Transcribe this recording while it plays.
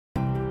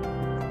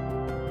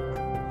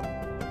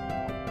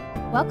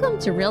Welcome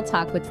to Real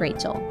Talk with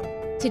Rachel.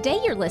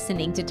 Today you're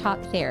listening to Talk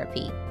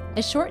Therapy,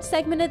 a short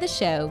segment of the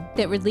show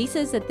that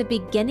releases at the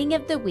beginning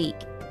of the week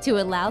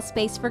to allow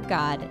space for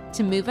God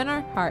to move in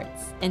our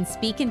hearts and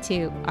speak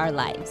into our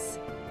lives.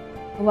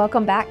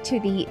 Welcome back to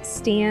the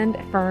Stand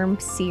Firm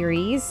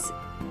series.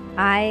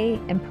 I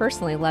am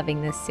personally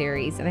loving this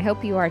series, and I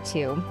hope you are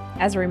too.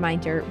 As a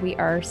reminder, we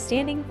are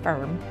standing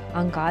firm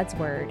on God's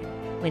Word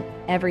when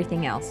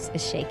everything else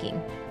is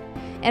shaking.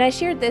 And I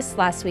shared this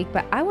last week,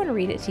 but I want to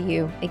read it to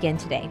you again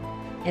today.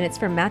 And it's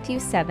from Matthew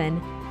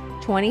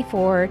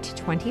 7:24 to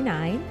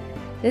 29.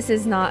 This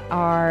is not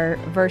our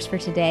verse for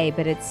today,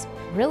 but it's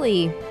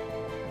really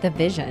the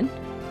vision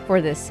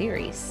for this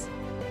series.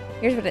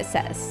 Here's what it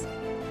says.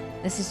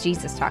 This is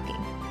Jesus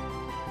talking.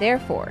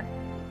 Therefore,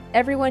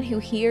 everyone who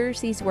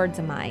hears these words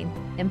of mine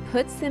and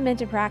puts them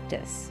into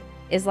practice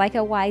is like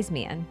a wise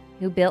man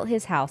who built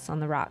his house on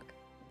the rock.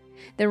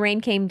 The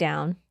rain came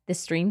down, the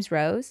streams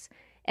rose,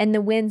 and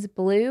the winds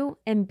blew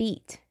and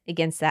beat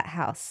against that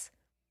house.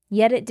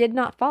 Yet it did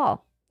not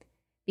fall,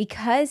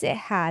 because it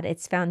had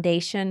its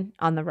foundation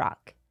on the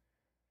rock.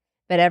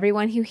 But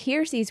everyone who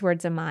hears these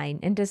words of mine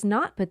and does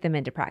not put them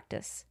into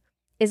practice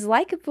is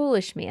like a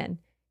foolish man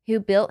who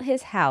built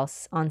his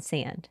house on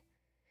sand.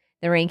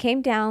 The rain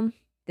came down,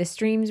 the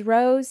streams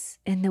rose,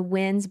 and the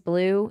winds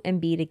blew and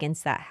beat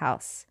against that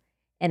house,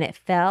 and it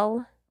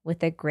fell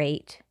with a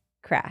great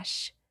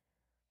crash.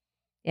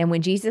 And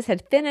when Jesus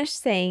had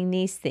finished saying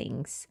these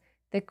things,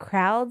 the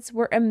crowds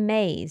were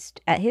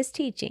amazed at his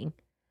teaching,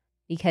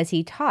 because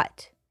he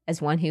taught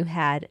as one who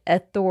had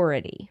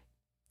authority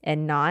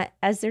and not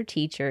as their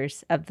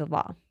teachers of the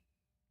law.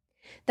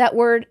 That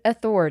word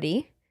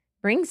authority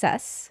brings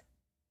us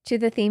to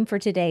the theme for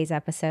today's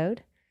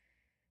episode,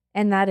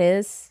 and that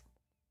is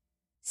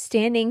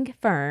standing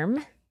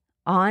firm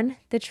on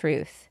the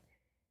truth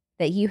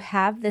that you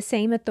have the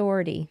same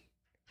authority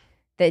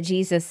that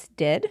Jesus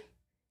did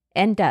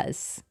and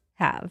does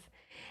have.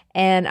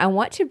 And I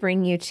want to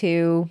bring you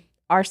to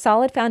our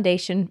solid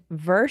foundation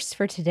verse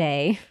for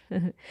today.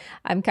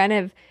 I'm kind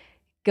of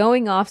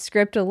going off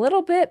script a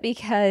little bit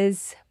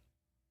because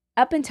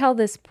up until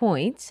this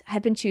point,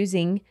 I've been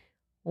choosing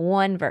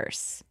one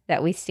verse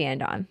that we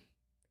stand on.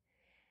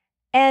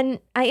 And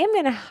I am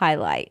going to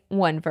highlight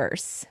one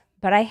verse,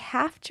 but I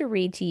have to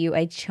read to you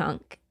a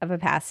chunk of a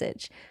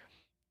passage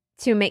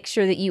to make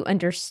sure that you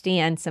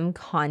understand some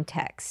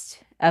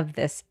context of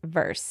this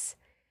verse.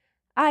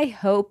 I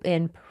hope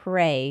and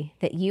pray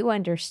that you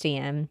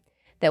understand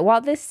that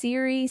while this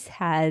series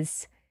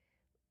has,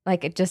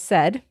 like it just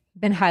said,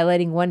 been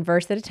highlighting one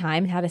verse at a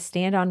time, how to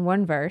stand on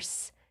one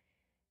verse,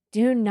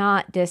 do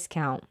not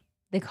discount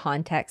the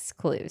context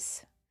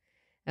clues.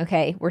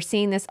 Okay, we're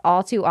seeing this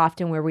all too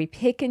often where we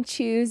pick and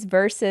choose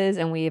verses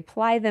and we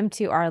apply them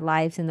to our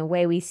lives in the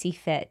way we see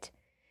fit.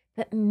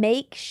 But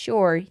make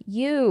sure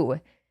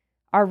you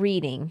are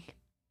reading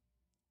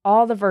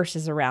all the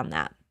verses around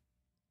that.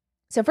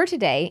 So for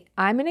today,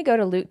 I'm going to go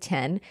to Luke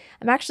 10.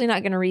 I'm actually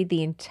not going to read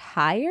the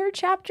entire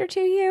chapter to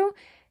you.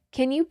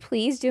 Can you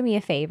please do me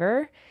a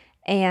favor?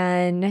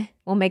 And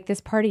we'll make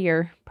this part of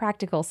your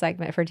practical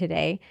segment for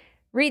today.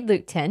 Read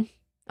Luke 10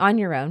 on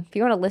your own. If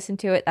you want to listen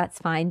to it, that's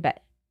fine,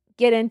 but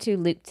get into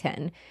Luke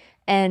 10.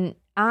 And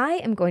I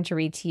am going to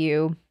read to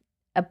you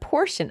a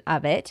portion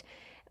of it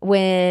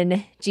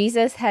when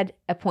Jesus had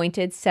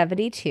appointed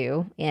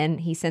 72,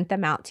 and he sent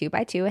them out 2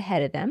 by 2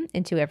 ahead of them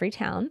into every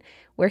town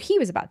where he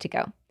was about to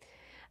go.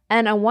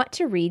 And I want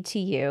to read to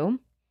you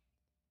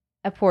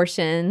a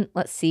portion.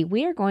 Let's see,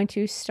 we are going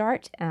to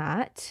start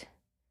at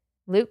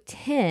Luke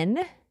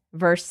 10,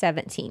 verse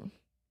 17.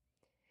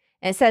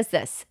 And it says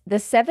this, the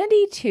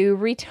 72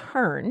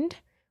 returned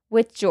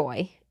with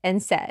joy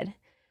and said,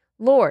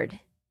 Lord,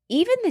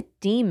 even the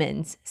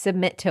demons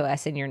submit to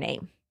us in your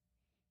name.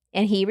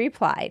 And he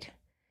replied,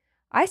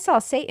 I saw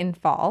Satan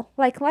fall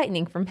like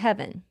lightning from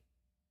heaven.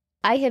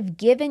 I have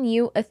given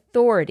you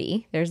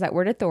authority, there's that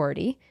word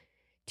authority,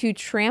 to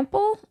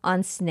trample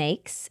on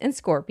snakes and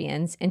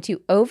scorpions and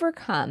to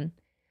overcome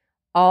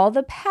all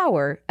the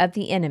power of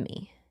the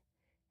enemy.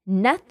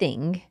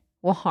 Nothing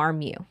will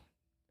harm you.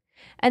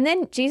 And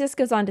then Jesus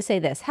goes on to say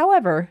this,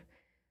 however,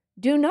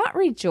 do not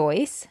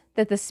rejoice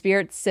that the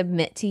spirits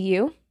submit to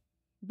you,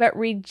 but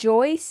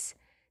rejoice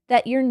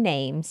that your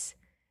names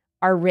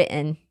are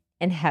written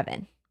in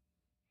heaven.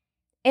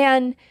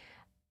 And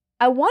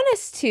I want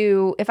us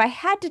to, if I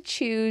had to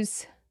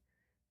choose,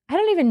 I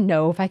don't even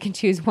know if I can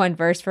choose one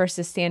verse for us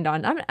to stand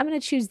on. I'm going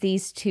to choose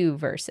these 2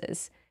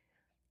 verses.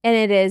 And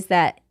it is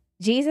that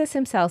Jesus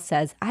himself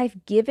says,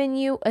 I've given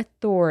you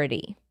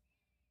authority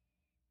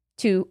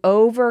to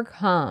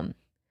overcome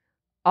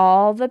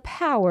all the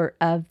power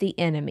of the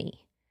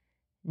enemy.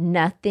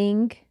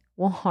 Nothing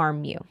will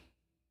harm you.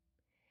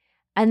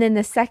 And then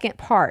the second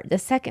part, the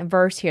second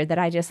verse here that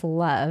I just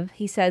love,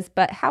 he says,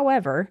 but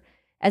however,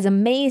 as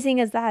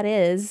amazing as that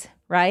is,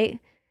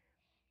 right?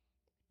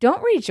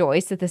 Don't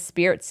rejoice that the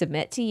spirits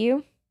submit to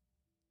you,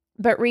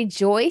 but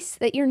rejoice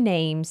that your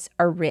names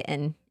are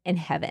written in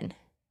heaven.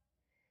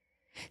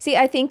 See,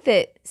 I think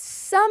that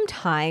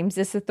sometimes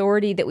this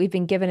authority that we've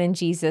been given in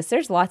Jesus,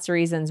 there's lots of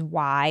reasons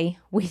why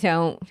we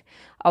don't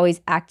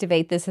always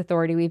activate this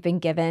authority we've been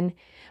given.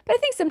 But I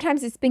think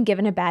sometimes it's been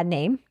given a bad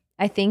name.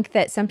 I think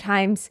that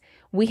sometimes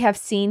we have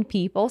seen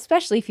people,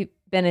 especially if you've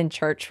been in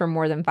church for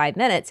more than 5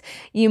 minutes,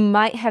 you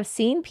might have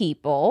seen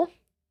people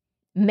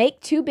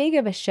make too big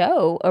of a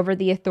show over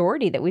the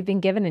authority that we've been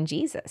given in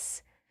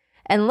Jesus.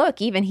 And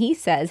look, even he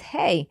says,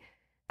 hey,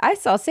 I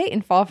saw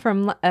Satan fall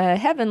from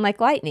heaven like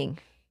lightning,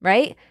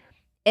 right?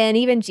 And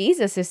even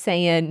Jesus is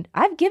saying,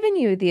 I've given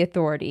you the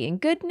authority,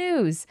 and good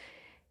news,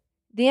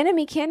 the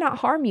enemy cannot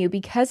harm you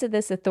because of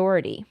this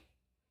authority.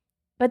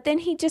 But then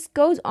he just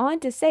goes on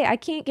to say, I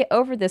can't get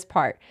over this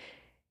part.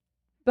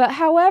 But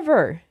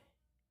however,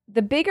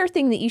 the bigger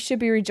thing that you should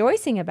be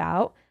rejoicing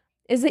about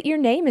is that your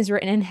name is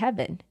written in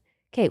heaven.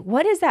 Okay,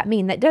 what does that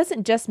mean? That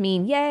doesn't just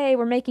mean, yay,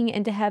 we're making it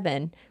into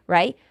heaven,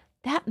 right?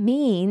 That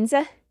means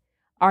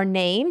our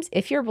names,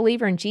 if you're a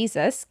believer in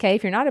Jesus, okay,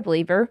 if you're not a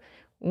believer,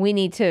 we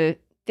need to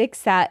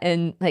fix that.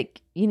 And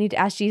you need to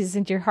ask Jesus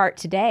into your heart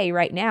today,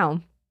 right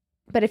now.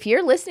 But if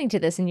you're listening to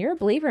this and you're a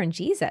believer in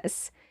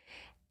Jesus,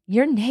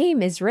 your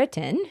name is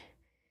written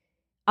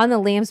on the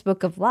Lamb's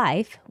Book of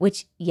Life,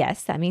 which,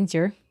 yes, that means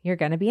you're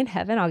going to be in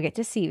heaven. I'll get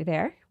to see you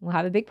there. We'll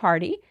have a big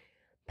party.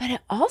 But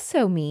it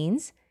also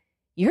means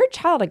you're a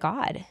child of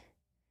God.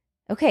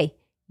 Okay,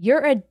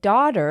 you're a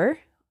daughter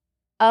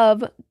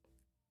of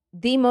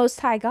the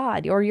Most High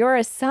God, or you're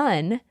a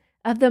son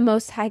of the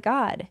Most High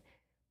God.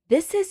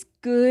 This is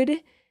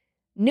good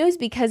news,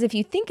 because if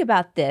you think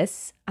about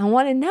this, I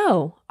want to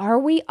know, are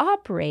we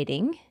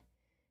operating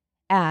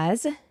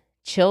as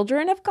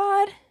children of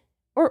God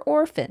or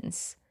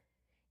orphans?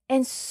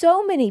 And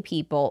so many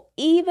people,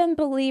 even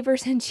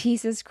believers in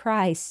Jesus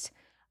Christ,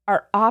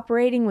 are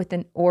operating with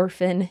an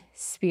orphan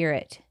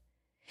spirit.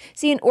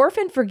 See, an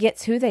orphan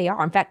forgets who they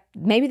are. In fact,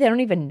 maybe they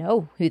don't even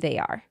know who they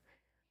are.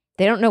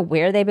 They don't know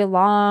where they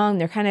belong.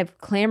 They're kind of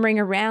clamoring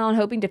around,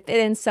 hoping to fit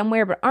in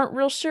somewhere, but aren't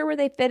real sure where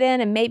they fit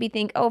in, and maybe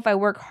think, oh, if I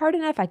work hard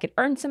enough, I could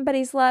earn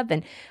somebody's love.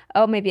 And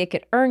oh, maybe I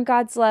could earn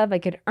God's love. I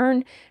could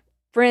earn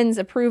friends'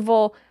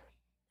 approval.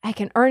 I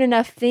can earn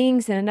enough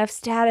things and enough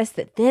status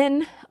that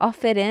then I'll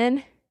fit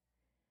in.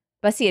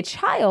 But see, a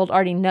child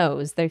already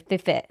knows they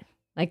fit.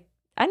 Like,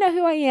 I know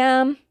who I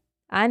am.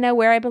 I know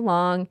where I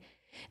belong.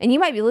 And you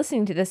might be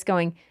listening to this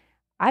going,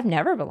 I've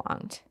never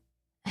belonged.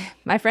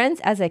 My friends,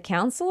 as a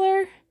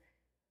counselor,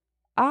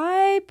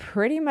 I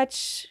pretty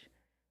much,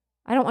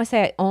 I don't want to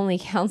say I only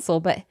counsel,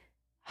 but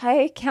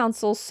I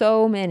counsel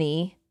so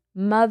many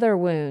mother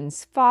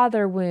wounds,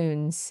 father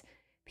wounds,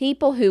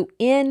 people who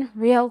in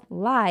real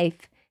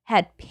life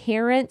had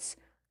parents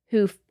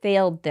who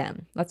failed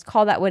them. Let's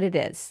call that what it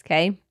is,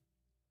 okay?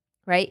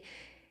 Right?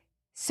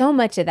 So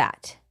much of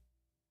that.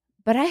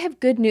 But I have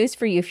good news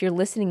for you if you're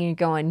listening and you're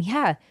going,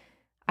 yeah,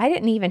 I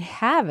didn't even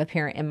have a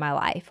parent in my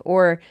life,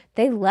 or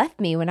they left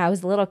me when I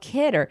was a little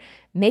kid, or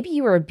maybe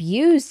you were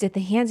abused at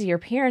the hands of your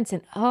parents,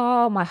 and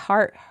oh, my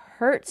heart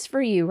hurts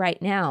for you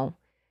right now.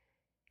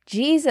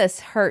 Jesus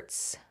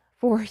hurts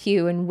for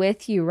you and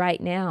with you right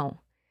now.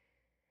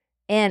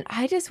 And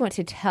I just want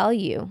to tell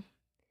you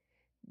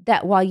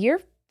that while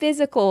your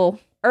physical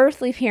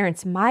earthly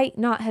parents might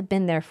not have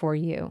been there for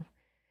you,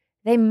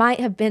 they might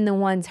have been the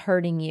ones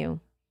hurting you.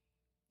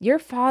 Your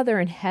Father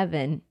in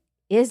heaven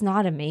is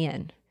not a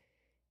man.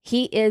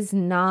 He is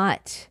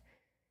not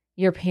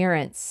your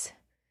parents.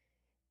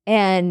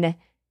 And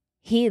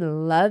he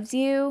loves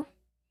you.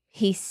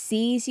 He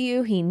sees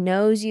you. He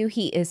knows you.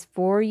 He is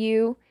for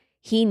you.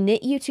 He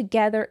knit you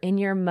together in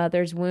your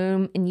mother's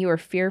womb, and you are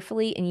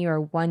fearfully and you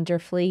are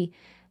wonderfully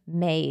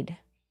made.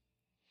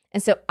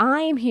 And so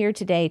I am here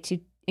today to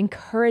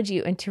encourage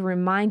you and to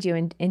remind you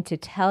and to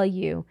tell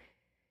you,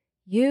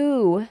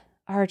 you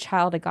are a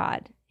child of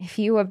God. If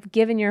you have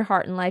given your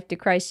heart and life to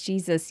Christ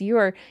Jesus,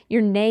 your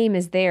name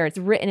is there. It's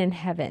written in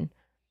heaven.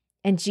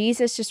 And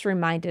Jesus just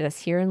reminded us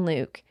here in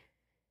Luke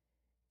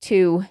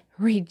to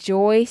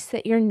rejoice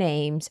that your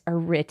names are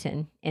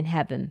written in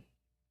heaven.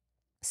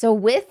 So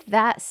with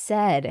that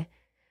said,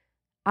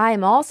 I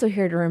am also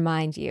here to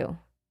remind you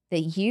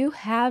that you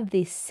have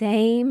the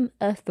same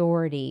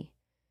authority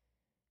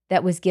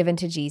that was given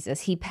to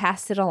Jesus. He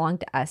passed it along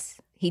to us.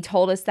 He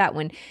told us that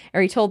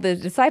he told the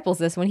disciples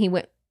this when he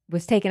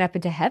was taken up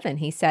into heaven.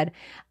 He said,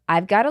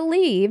 I've got to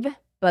leave,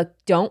 but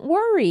don't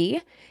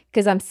worry,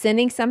 because I'm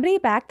sending somebody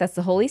back. That's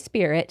the Holy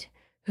Spirit,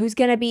 who's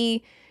going to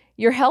be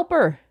your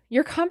helper,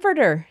 your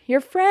comforter,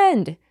 your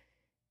friend,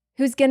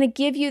 who's going to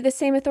give you the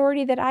same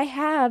authority that I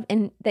have,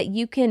 and that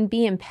you can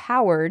be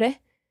empowered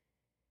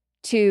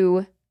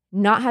to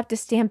not have to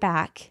stand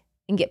back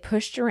and get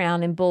pushed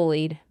around and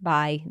bullied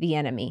by the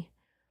enemy.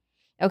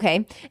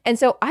 Okay. And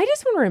so I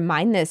just want to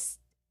remind this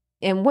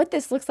and what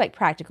this looks like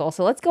practical.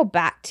 So let's go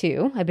back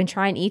to, I've been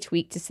trying each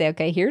week to say,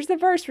 okay, here's the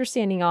verse we're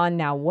standing on.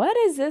 Now, what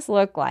does this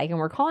look like? And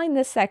we're calling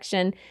this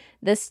section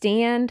the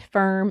Stand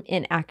Firm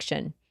in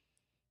Action.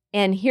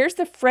 And here's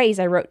the phrase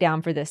I wrote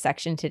down for this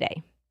section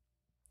today.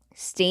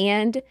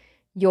 Stand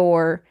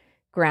your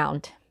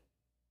ground.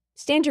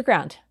 Stand your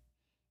ground.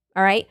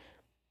 All right.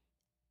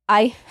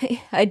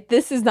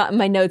 This is not in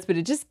my notes, but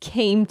it just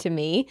came to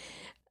me.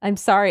 I'm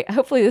sorry.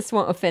 Hopefully this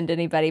won't offend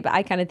anybody, but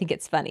I kind of think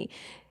it's funny.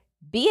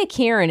 Be a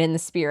Karen in the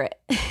spirit.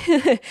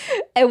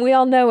 And we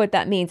all know what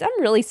that means.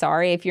 I'm really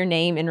sorry if your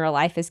name in real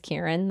life is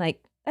Karen.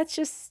 Like, that's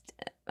just,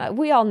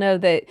 we all know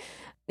that.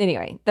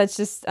 Anyway,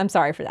 I'm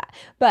sorry for that.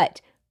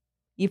 But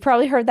you've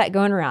probably heard that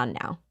going around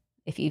now.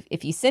 If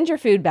you send your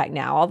food back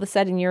now, all of a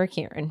sudden you're a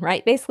Karen,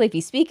 right? Basically, if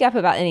you speak up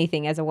about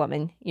anything as a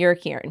woman, you're a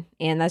Karen.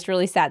 And that's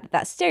really sad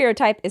that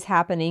stereotype is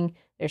happening.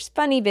 There's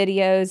funny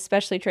videos,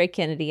 especially Trey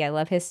Kennedy. I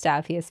love his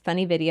stuff. He has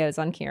funny videos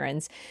on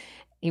Karens.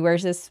 He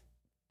wears this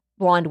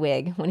blonde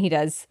wig when he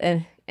does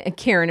a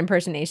Karen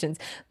impersonations.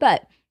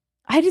 But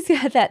I just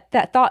had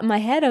that thought in my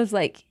head. I was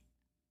like,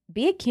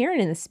 be a Karen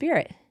in the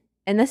spirit.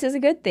 And this is a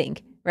good thing,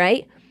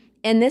 right?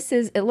 And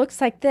it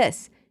looks like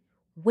this.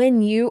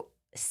 When you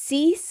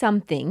see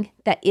something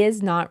that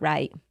is not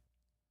right,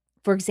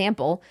 for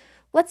example,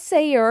 let's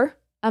say you're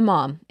a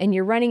mom and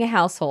you're running a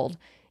household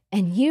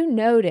and you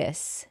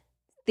notice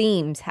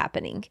themes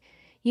happening.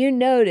 You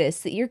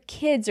notice that your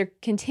kids are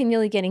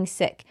continually getting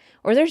sick,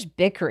 or there's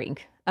bickering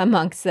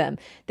amongst them.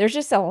 There's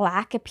just a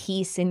lack of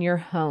peace in your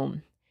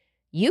home.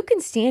 You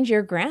can stand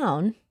your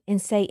ground and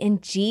say,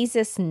 in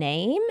Jesus'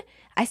 name,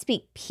 I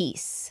speak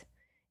peace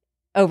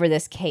over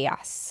this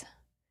chaos.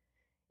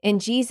 In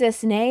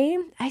Jesus'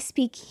 name, I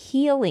speak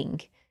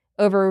healing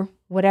over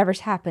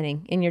whatever's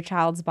happening in your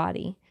child's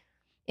body.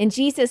 In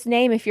Jesus'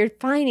 name, if your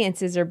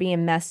finances are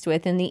being messed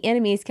with and the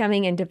enemy is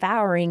coming and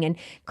devouring and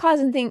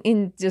causing things,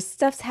 and just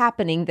stuff's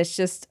happening that's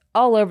just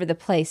all over the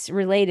place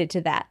related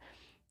to that,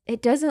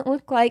 it doesn't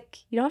look like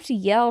you don't have to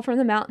yell from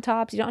the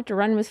mountaintops. You don't have to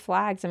run with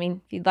flags. I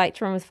mean, if you'd like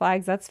to run with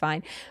flags, that's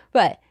fine.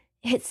 But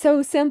it's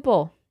so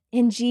simple.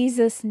 In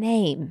Jesus'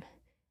 name,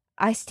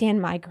 I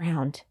stand my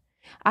ground.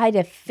 I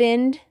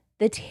defend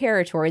the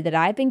territory that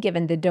I've been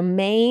given, the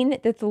domain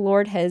that the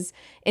Lord has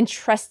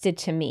entrusted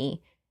to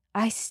me.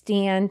 I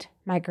stand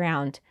my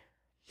ground.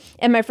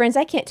 And my friends,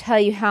 I can't tell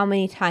you how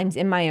many times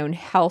in my own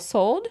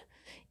household,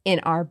 in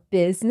our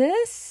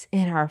business,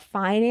 in our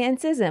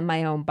finances, in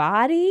my own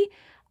body,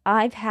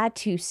 I've had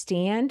to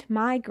stand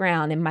my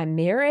ground in my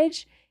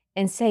marriage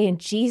and say, in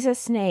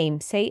Jesus'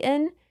 name,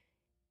 Satan,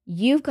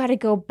 you've got to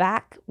go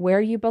back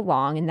where you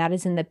belong, and that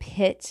is in the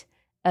pit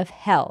of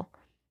hell.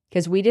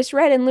 Because we just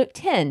read in Luke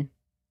 10,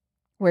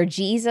 where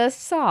Jesus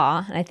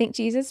saw, and I think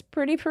Jesus is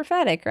pretty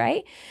prophetic,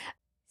 right?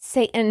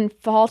 Satan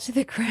fall to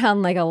the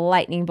ground like a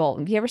lightning bolt.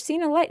 Have you ever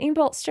seen a lightning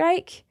bolt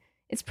strike?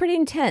 It's pretty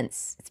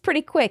intense. It's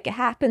pretty quick. It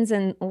happens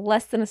in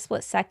less than a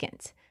split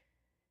second.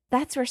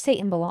 That's where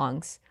Satan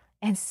belongs.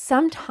 And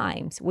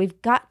sometimes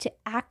we've got to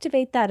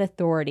activate that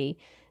authority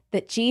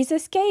that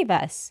Jesus gave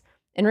us.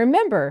 And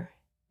remember,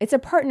 it's a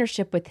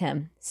partnership with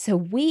him. So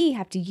we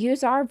have to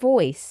use our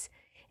voice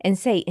and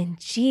say, in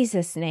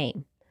Jesus'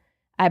 name,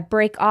 I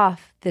break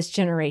off this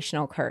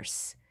generational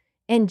curse.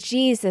 In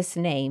Jesus'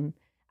 name,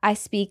 I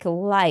speak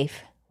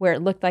life where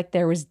it looked like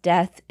there was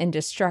death and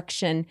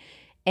destruction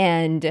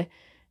and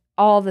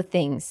all the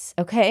things,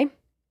 okay?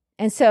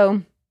 And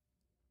so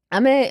I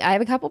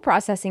have a couple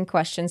processing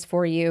questions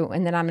for you,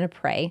 and then I'm going to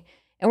pray.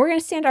 And we're going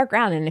to stand our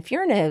ground. And if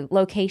you're in a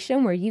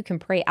location where you can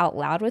pray out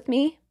loud with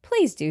me,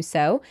 please do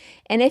so.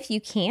 And if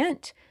you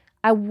can't,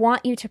 I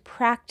want you to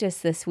practice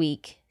this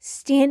week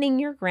standing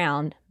your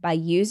ground by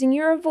using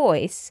your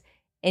voice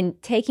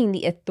and taking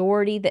the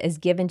authority that is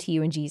given to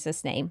you in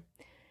Jesus' name.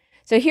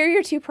 So here are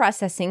your two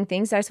processing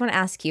things I just want to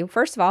ask you.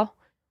 First of all,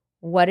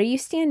 what are you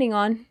standing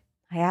on?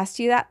 I asked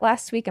you that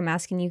last week. I'm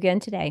asking you again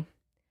today.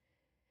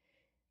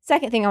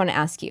 Second thing I want to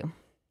ask you.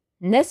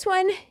 And this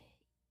one,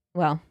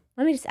 well,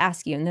 let me just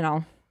ask you and then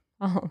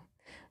I'll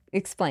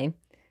explain.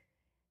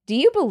 Do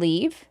you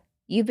believe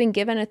you've been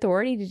given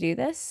authority to do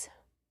this?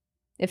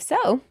 If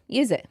so,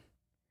 use it.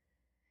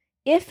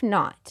 If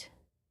not,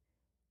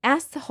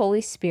 ask the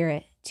Holy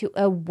Spirit to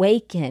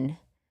awaken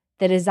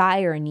the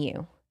desire in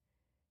you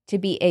to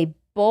be a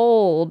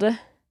bold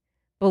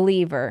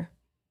believer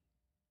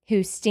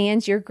who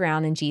stands your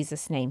ground in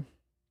Jesus' name.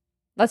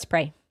 Let's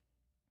pray.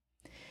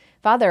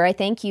 Father, I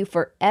thank you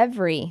for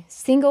every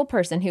single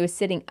person who is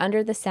sitting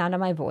under the sound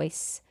of my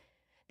voice.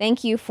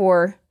 Thank you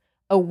for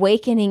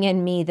awakening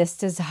in me this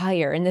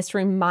desire and this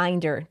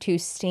reminder to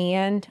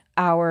stand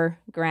our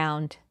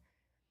ground,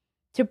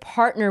 to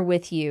partner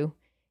with you,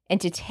 and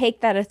to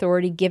take that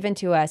authority given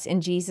to us in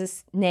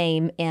Jesus'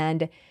 name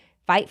and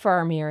fight for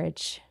our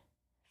marriage,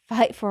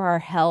 fight for our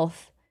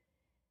health,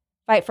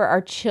 fight for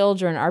our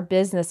children, our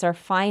business, our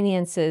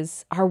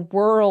finances, our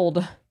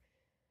world,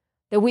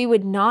 that we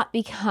would not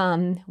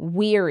become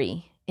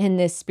weary in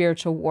this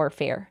spiritual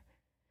warfare,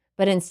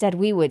 but instead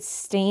we would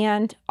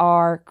stand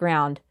our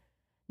ground,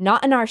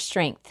 not in our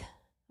strength.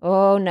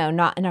 Oh no,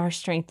 not in our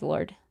strength,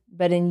 Lord,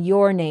 but in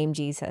your name,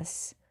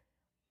 Jesus.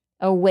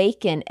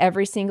 Awaken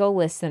every single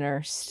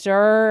listener,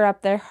 stir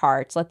up their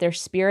hearts, let their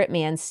spirit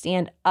man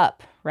stand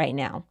up right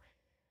now,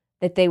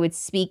 that they would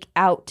speak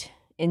out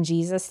in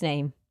Jesus'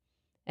 name,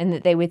 and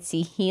that they would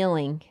see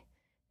healing,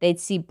 they'd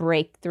see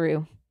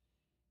breakthrough,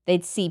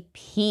 They'd see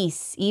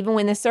peace even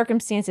when the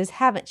circumstances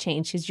haven't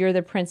changed, because you're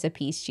the Prince of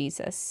Peace,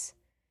 Jesus.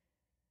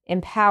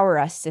 Empower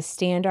us to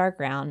stand our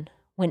ground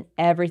when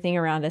everything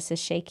around us is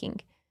shaking.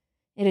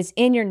 It is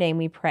in your name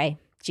we pray,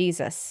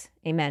 Jesus.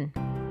 Amen.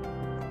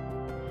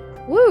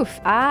 Woof,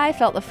 I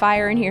felt the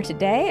fire in here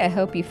today. I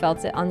hope you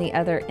felt it on the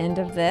other end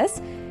of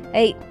this.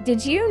 Hey,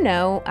 did you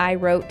know I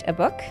wrote a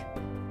book?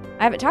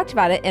 I haven't talked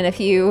about it in a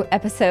few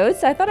episodes,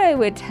 so I thought I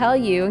would tell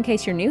you in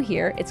case you're new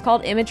here. It's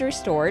called Image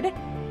Restored,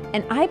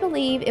 and I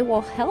believe it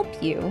will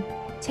help you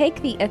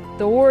take the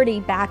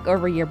authority back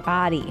over your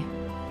body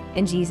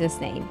in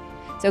Jesus' name.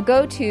 So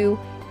go to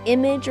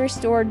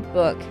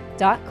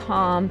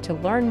imagerestoredbook.com to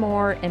learn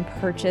more and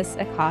purchase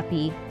a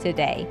copy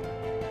today.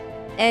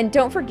 And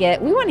don't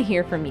forget, we want to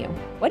hear from you.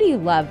 What do you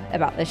love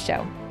about this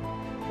show?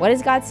 What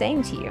is God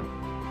saying to you?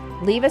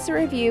 Leave us a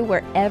review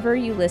wherever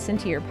you listen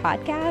to your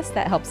podcast.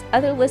 That helps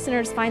other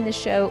listeners find the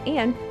show,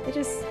 and it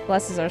just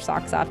blesses our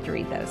socks off to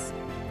read those.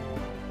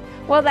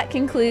 Well, that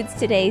concludes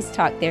today's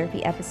Talk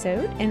Therapy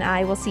episode, and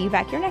I will see you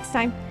back here next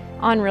time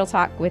on Real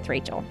Talk with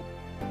Rachel.